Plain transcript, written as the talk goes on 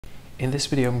In this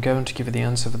video, I'm going to give you the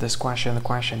answer for this question. The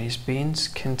question is, beans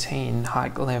contain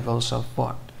high levels of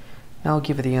what? Now I'll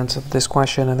give you the answer for this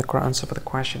question, and the answer for the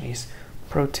question is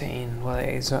protein. Well,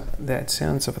 that's the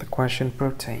answer for the question,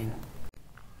 protein.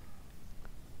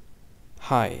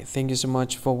 Hi, thank you so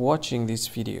much for watching this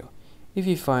video. If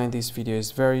you find this video is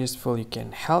very useful, you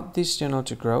can help this channel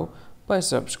to grow by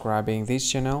subscribing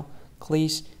this channel.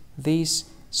 Please this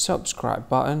subscribe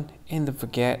button and don't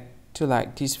forget to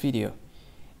like this video.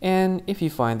 And if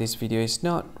you find this video is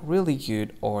not really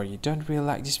good, or you don't really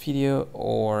like this video,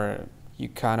 or you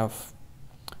kind of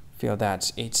feel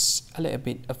that it's a little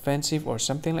bit offensive or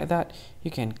something like that,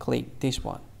 you can click this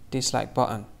one, dislike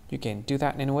button. You can do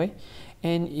that anyway.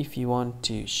 And if you want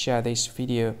to share this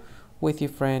video with your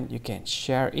friend, you can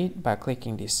share it by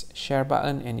clicking this share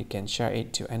button, and you can share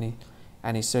it to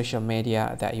any social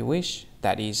media that you wish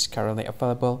that is currently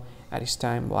available at this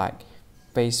time, like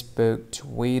Facebook,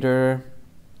 Twitter,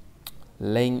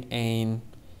 LinkedIn,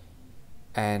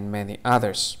 and many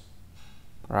others,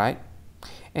 right?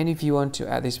 And if you want to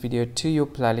add this video to your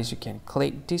playlist, you can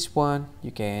click this one.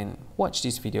 You can watch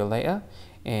this video later,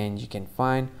 and you can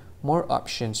find more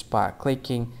options by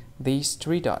clicking these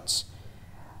three dots.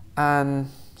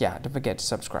 And yeah, don't forget to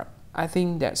subscribe. I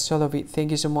think that's all of it. Thank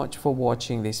you so much for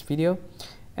watching this video,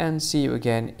 and see you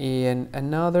again in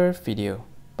another video.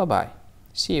 Bye bye.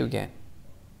 See you again.